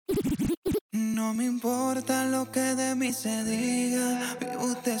no me importa lo que de mí se diga. Vive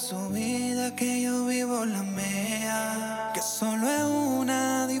usted su vida, que yo vivo la mía. Que solo es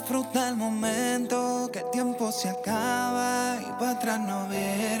una, disfruta el momento. Que el tiempo se acaba y para atrás no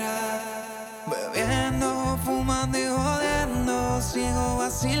verá. Bebiendo, fumando y jodiendo, sigo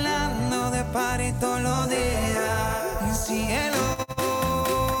vacilando de party todos los días. Mi cielo.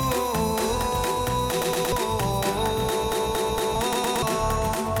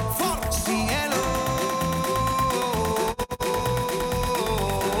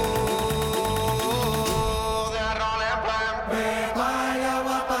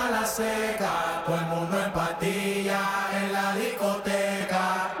 Todo el mundo en patilla en la discoteca.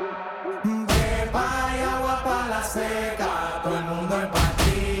 Pepa y agua pa' la seca. Todo el mundo en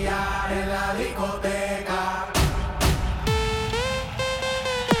patilla en la discoteca.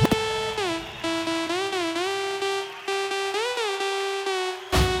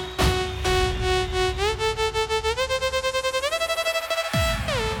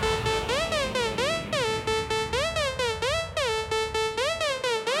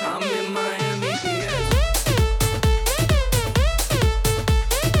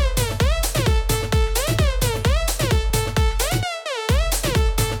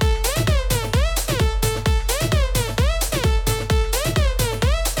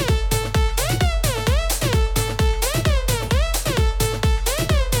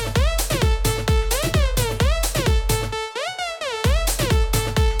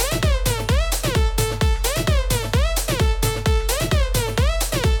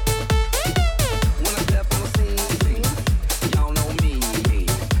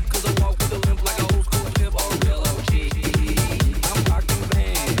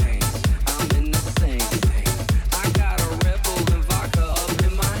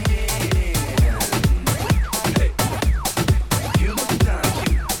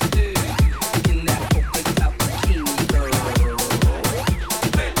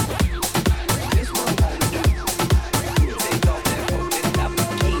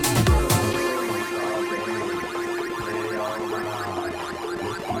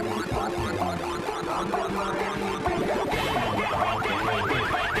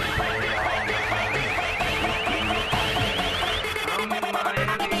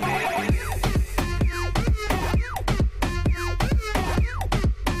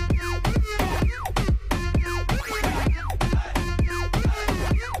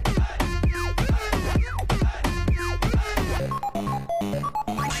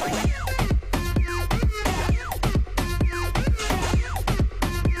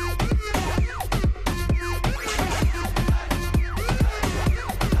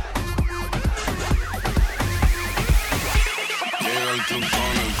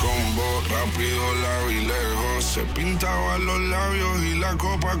 Se pintaba los labios y la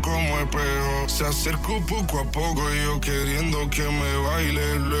copa como espejo. Se acercó poco a poco y yo queriendo que me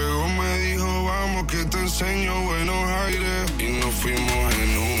baile. Luego me dijo, vamos que te enseño buenos aires. Y nos fuimos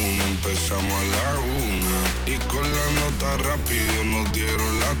en una, empezamos a la 1. Y con la nota rápido nos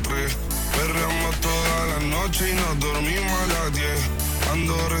dieron las 3. Perreamos toda la noche y nos dormimos a las 10.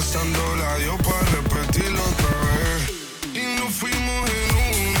 Ando rezando la Dios para repetirlo otra vez. Y nos fuimos en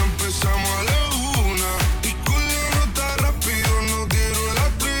una, empezamos a la 1.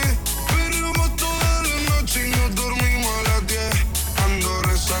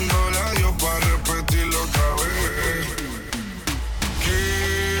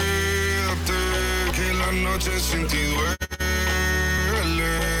 Sin ti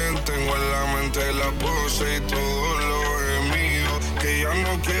duele, tengo en la mente la pose y todo lo gemido. Que ya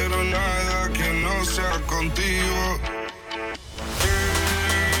no quiero nada que no sea contigo.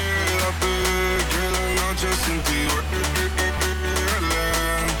 Quédate, que la noche sin ti duele.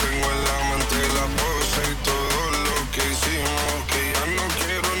 Tengo en la mente la pose y todo lo que hicimos. Que ya no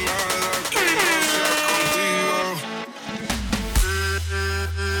quiero nada que no sea contigo.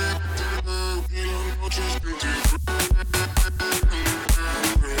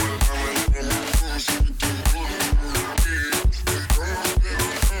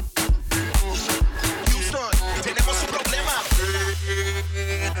 Tenemos un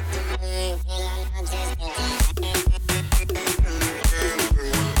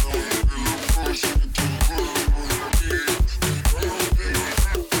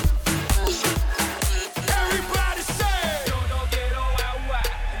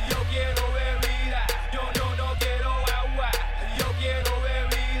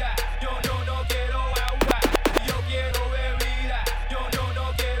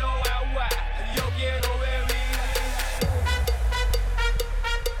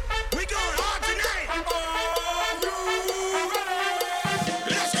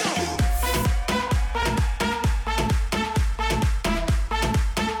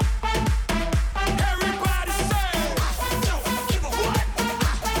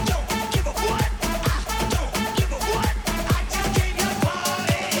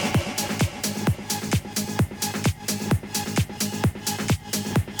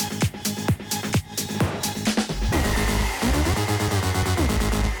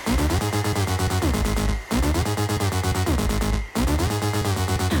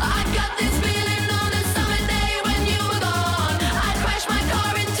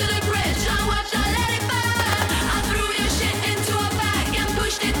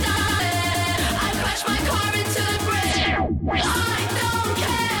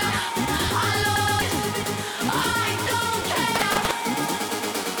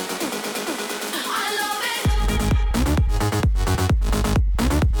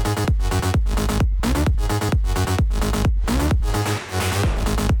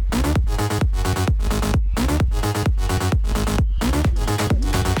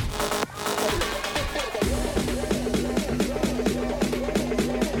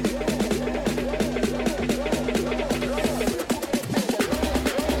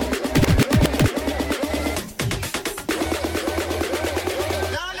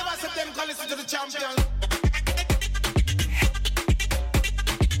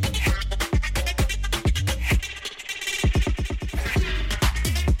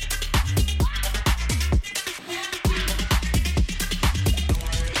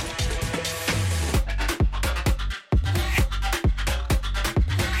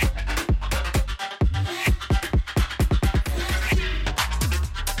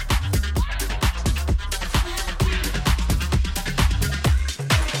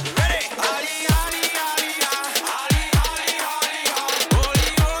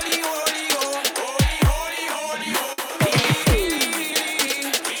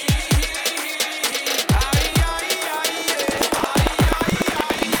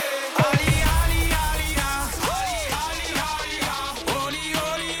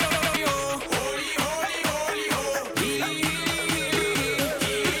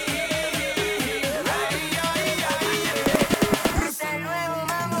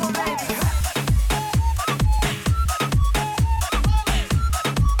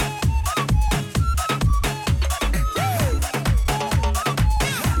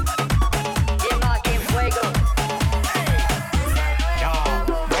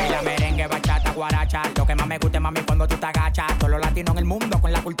me gusta, mami, cuando tú te agachas. Todos los latinos en el mundo con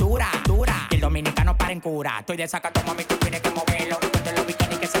la cultura dura. Y el dominicano para en cura. Estoy de sacato, mami, tú tienes que moverlo. Ponte los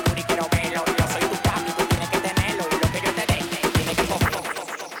bikinis que se y quiero verlo. Yo soy tu papi, tú tienes que tenerlo. Y lo que yo te dé, tienes que cogerlo.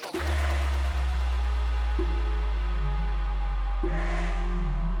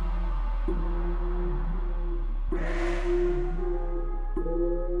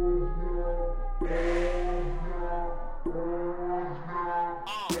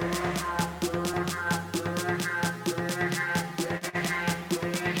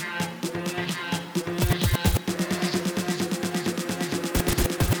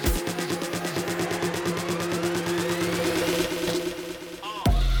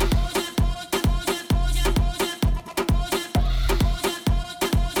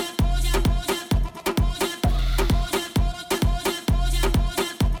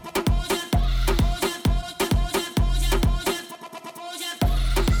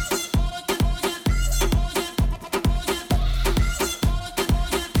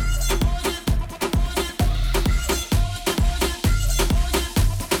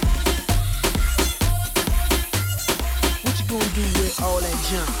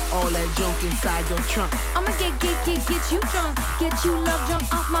 Inside your trunk, I'ma get you drunk, get you love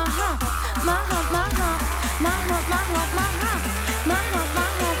drunk off my hump, my hump, my hump, my hump, my hump, my hump, my hump, my hump.